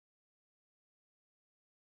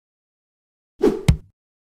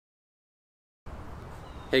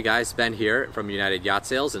Hey guys, Ben here from United Yacht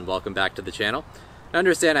Sales, and welcome back to the channel. I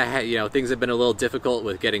understand things have been a little difficult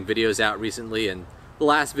with getting videos out recently, and the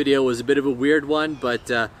last video was a bit of a weird one, but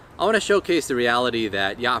I want to showcase the reality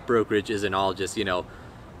that yacht brokerage isn't all just,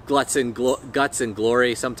 guts and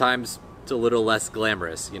glory. Sometimes it's a little less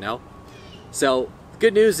glamorous, So,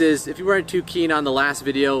 good news is, if you weren't too keen on the last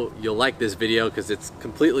video, you'll like this video because it's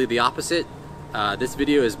completely the opposite. This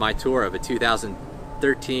video is my tour of a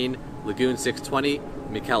 2013 Lagoon 620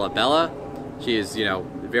 Michela Bella. She is,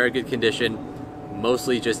 in very good condition,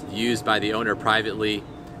 mostly just used by the owner privately.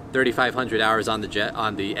 3,500 hours on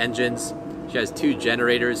the engines. She has two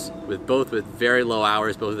generators with very low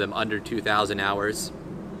hours, both of them under 2,000 hours.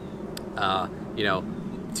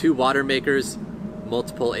 Two water makers,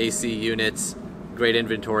 multiple AC units, great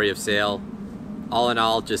inventory of sale. All in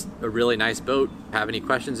all, just a really nice boat. Have any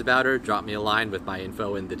questions about her, drop me a line with my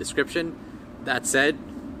info in the description. That said,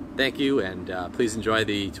 thank you, and please enjoy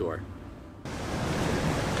the tour.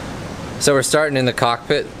 So we're starting in the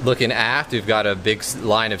cockpit, looking aft. We've got a big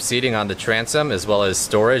line of seating on the transom, as well as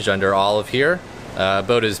storage under all of here.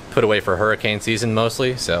 Boat is put away for hurricane season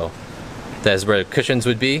mostly, so that's where the cushions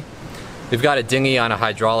would be. We've got a dinghy on a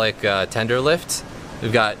hydraulic tender lift.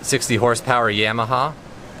 We've got 60 horsepower Yamaha,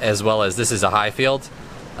 as well as this is a Highfield.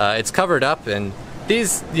 It's covered up, and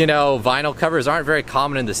these, vinyl covers aren't very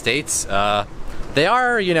common in the States. They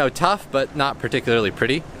are, tough, but not particularly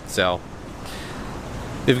pretty. So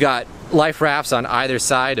we've got life rafts on either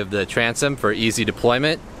side of the transom for easy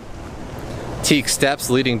deployment. Teak steps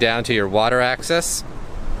leading down to your water access.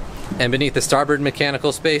 And beneath the starboard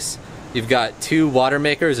mechanical space, you've got two water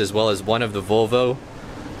makers as well as one of the Volvo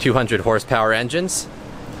 200 horsepower engines.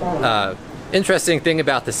 Interesting thing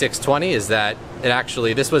about the 620 is that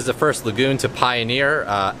this was the first Lagoon to pioneer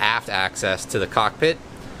aft access to the cockpit.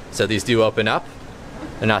 So these do open up.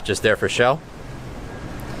 They're not just there for show.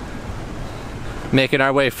 Making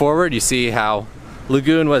our way forward, you see how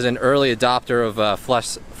Lagoon was an early adopter of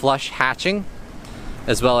flush hatching,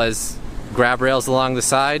 as well as grab rails along the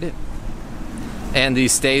side, and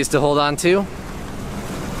these stays to hold on to.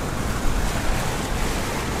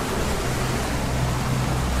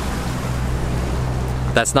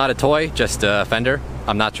 That's not a toy, just a fender.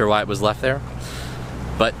 I'm not sure why it was left there.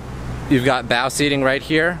 But you've got bow seating right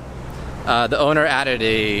here. The owner added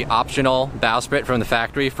a optional bowsprit from the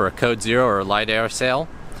factory for a code 0 or light air sail.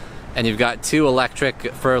 And you've got two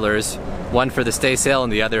electric furlers, one for the staysail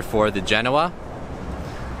and the other for the Genoa.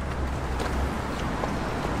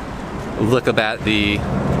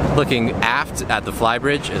 Looking aft at the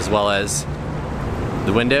flybridge as well as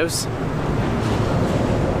the windows.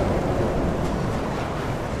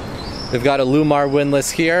 We've got a Lumar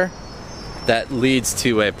windlass here that leads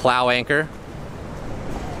to a plow anchor.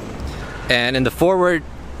 And in the forward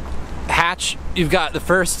hatch, you've got the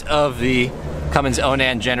first of the Cummins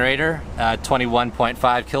Onan generator,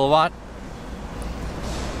 21.5 kilowatt,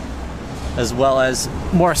 as well as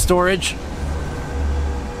more storage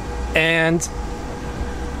and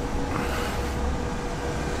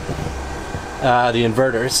the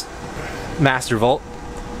inverters, master volt.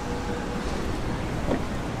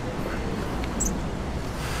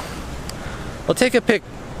 We'll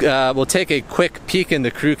take a quick peek in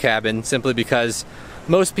the crew cabin, simply because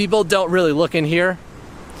most people don't really look in here.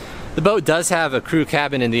 The boat does have a crew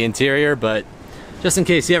cabin in the interior, but just in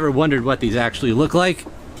case you ever wondered what these actually look like,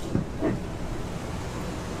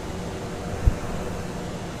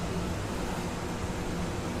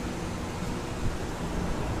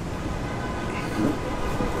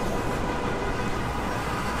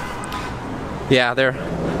 yeah, they're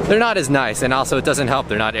not as nice, and also it doesn't help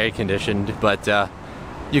they're not air conditioned, but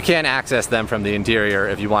you can access them from the interior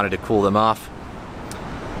if you wanted to cool them off.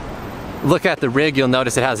 Look at the rig, you'll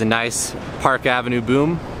notice it has a nice Park Avenue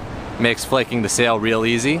boom. Makes flaking the sail real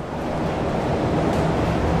easy.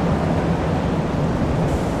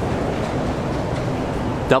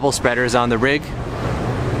 Double spreaders on the rig.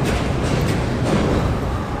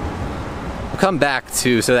 We'll come back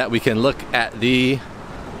so that we can look at the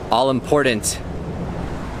all-important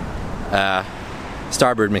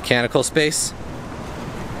starboard mechanical space.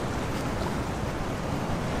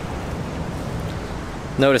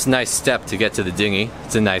 Notice nice step to get to the dinghy.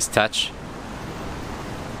 It's a nice touch.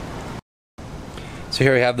 So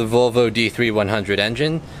here we have the Volvo D3100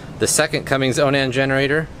 engine, the second Cummins Onan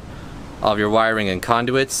generator, all of your wiring and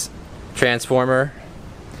conduits, transformer,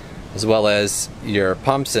 as well as your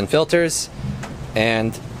pumps and filters,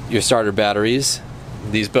 and your starter batteries.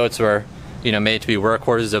 These boats were, made to be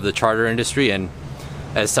workhorses of the charter industry, and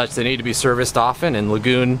as such they need to be serviced often, and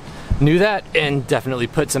Lagoon knew that and definitely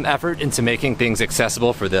put some effort into making things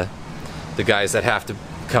accessible for the guys that have to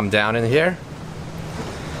come down in here.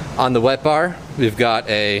 On the wet bar, we've got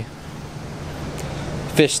a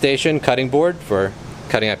fish station cutting board for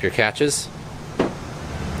cutting up your catches.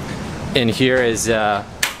 In here is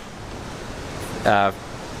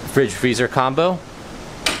fridge freezer combo,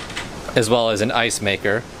 as well as an ice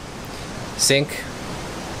maker, sink,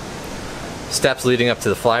 steps leading up to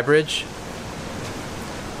the flybridge.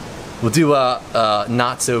 We'll do a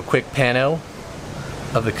not so quick pano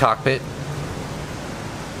of the cockpit.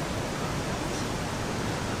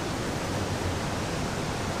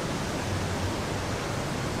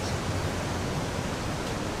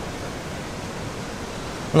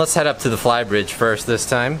 And let's head up to the flybridge first this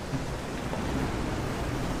time.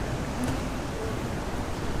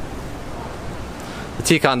 The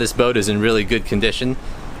teak on this boat is in really good condition,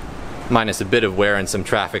 minus a bit of wear in some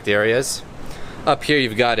trafficked areas. Up here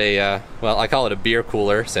you've got a, well, I call it a beer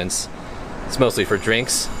cooler since it's mostly for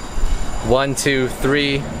drinks. 1, 2,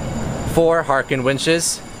 3, 4 Harken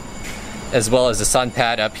winches, as well as a sun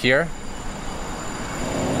pad up here.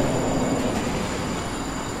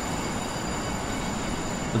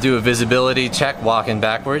 We'll do a visibility check walking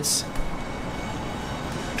backwards.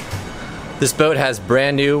 This boat has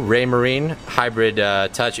brand new Raymarine hybrid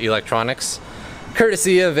touch electronics,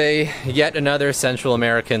 courtesy of yet another Central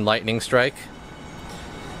American lightning strike.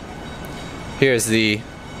 Here's the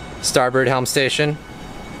starboard helm station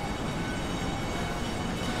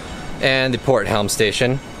and the port helm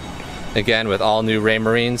station, again with all new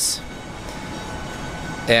Raymarines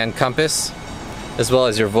and compass, as well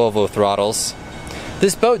as your Volvo throttles.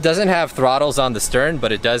 This boat doesn't have throttles on the stern,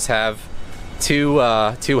 but it does have two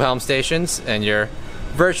helm stations, and you're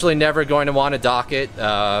virtually never going to want to dock it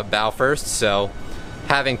bow first, so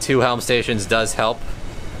having 2 helm stations does help,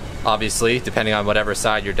 obviously, depending on whatever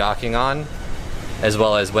side you're docking on, as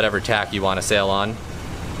well as whatever tack you want to sail on,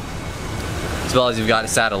 as well as you've got a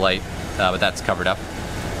satellite, but that's covered up.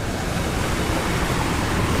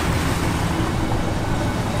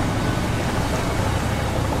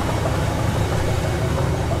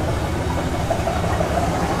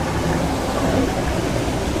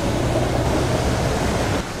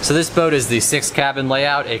 So this boat is the 6 cabin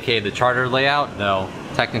layout, aka the charter layout, though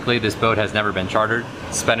technically this boat has never been chartered.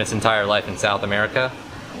 It's spent its entire life in South America.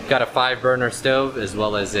 Got a 5 burner stove as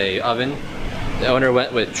well as a oven. The owner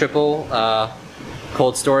went with triple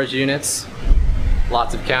cold storage units.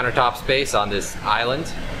 Lots of countertop space on this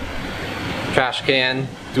island. Trash can,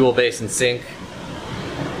 dual basin sink.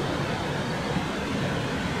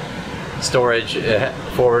 Storage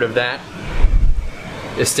forward of that.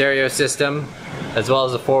 A stereo system, as well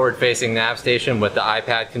as a forward-facing nav station with the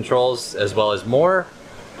iPad controls, as well as more.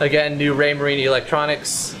 Again, new Raymarine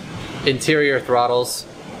electronics, interior throttles.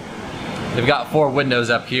 They've got 4 windows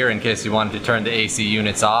up here in case you wanted to turn the AC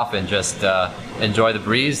units off and just enjoy the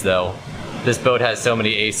breeze, though this boat has so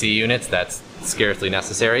many AC units that's scarcely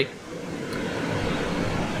necessary.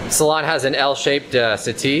 Salon has an L-shaped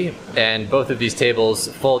settee, and both of these tables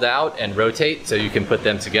fold out and rotate so you can put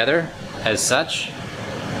them together as such.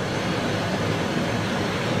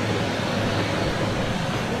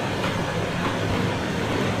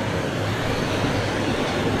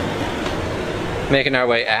 Making our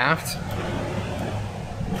way aft.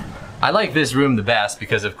 I like this room the best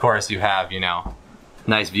because of course you have, you know,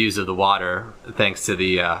 nice views of the water thanks to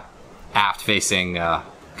the aft facing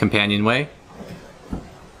companionway.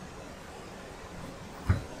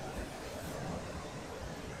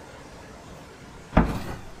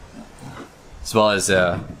 As well as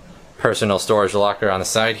a personal storage locker on the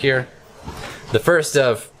side here. The first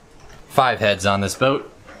of 5 heads on this boat.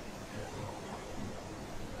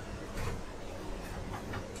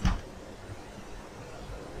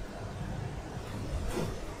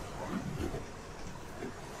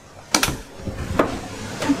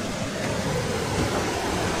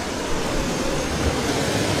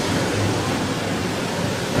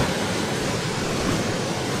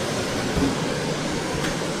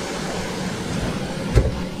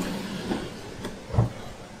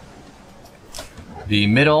 The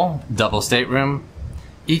middle double stateroom.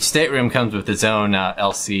 Each stateroom comes with its own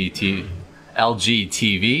LG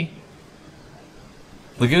TV.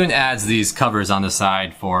 Lagoon adds these covers on the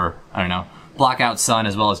side for, I don't know, block out sun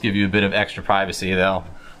as well as give you a bit of extra privacy, though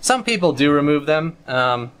some people do remove them.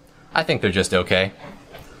 I think they're just okay.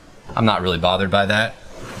 I'm not really bothered by that.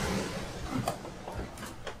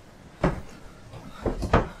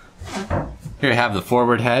 Here you have the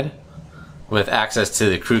forward head with access to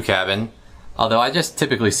the crew cabin. Although I just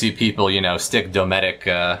typically see people, you know, stick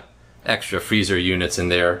Dometic extra freezer units in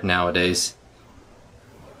there nowadays.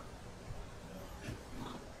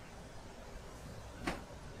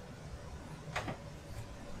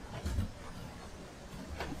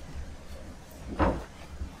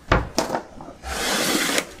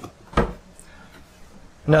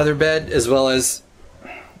 Another bed, as well as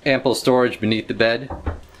ample storage beneath the bed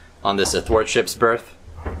on this athwartship's berth.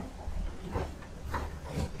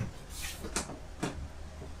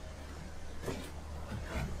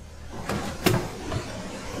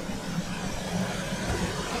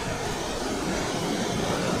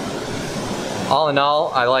 All in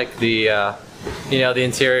all, I like the the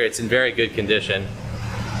interior. It's in very good condition.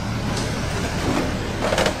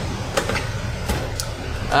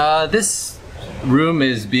 This room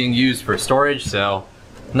is being used for storage, so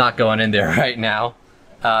not going in there right now.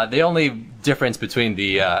 The only difference between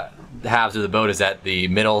the halves of the boat is that the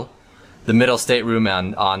middle stateroom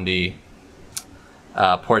on the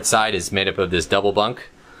port side is made up of this double bunk,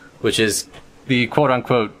 which is the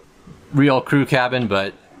quote-unquote real crew cabin,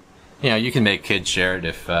 but you can make kids share it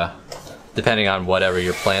if depending on whatever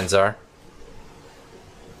your plans are.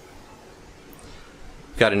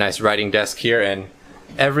 Got a nice writing desk here, and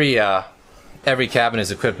every cabin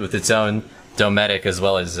is equipped with its own Dometic as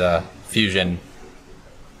well as Fusion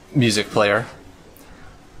music player.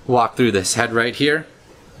 Walk through this head right here.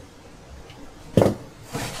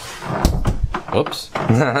 Whoops.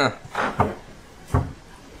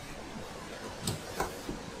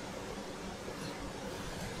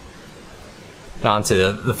 On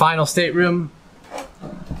to the final stateroom.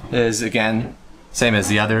 Is again same as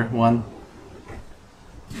the other one.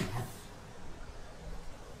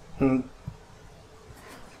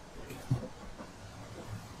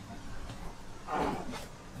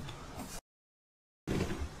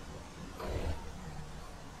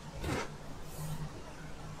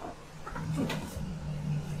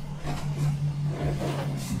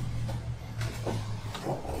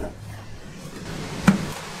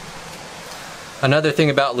 Another thing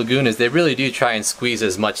about Lagoon is they really do try and squeeze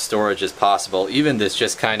as much storage as possible. Even this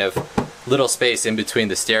just kind of little space in between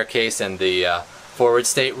the staircase and the forward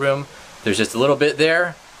stateroom, there's just a little bit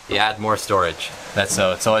there. You add more storage.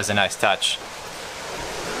 So it's always a nice touch.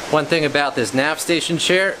 One thing about this nav station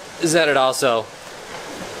chair is that it also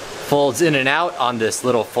folds in and out on this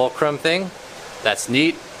little fulcrum thing. That's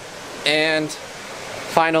neat. And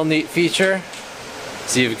final neat feature,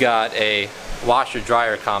 so you've got a washer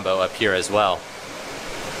dryer combo up here as well.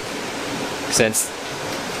 Since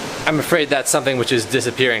I'm afraid that's something which is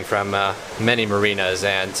disappearing from many marinas,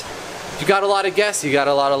 and if you got a lot of guests, you got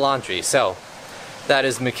a lot of laundry. So that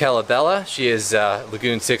is Michaela Bella. She is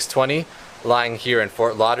Lagoon 620, lying here in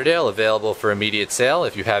Fort Lauderdale, available for immediate sale.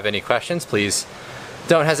 If you have any questions, please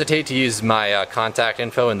don't hesitate to use my contact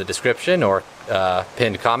info in the description or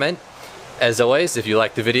pinned comment. As always, if you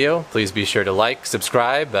like the video, please be sure to like,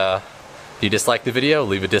 subscribe. If you dislike the video,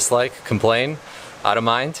 leave a dislike, complain, I don't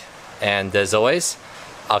mind. And as always,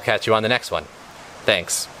 I'll catch you on the next one.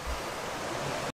 Thanks.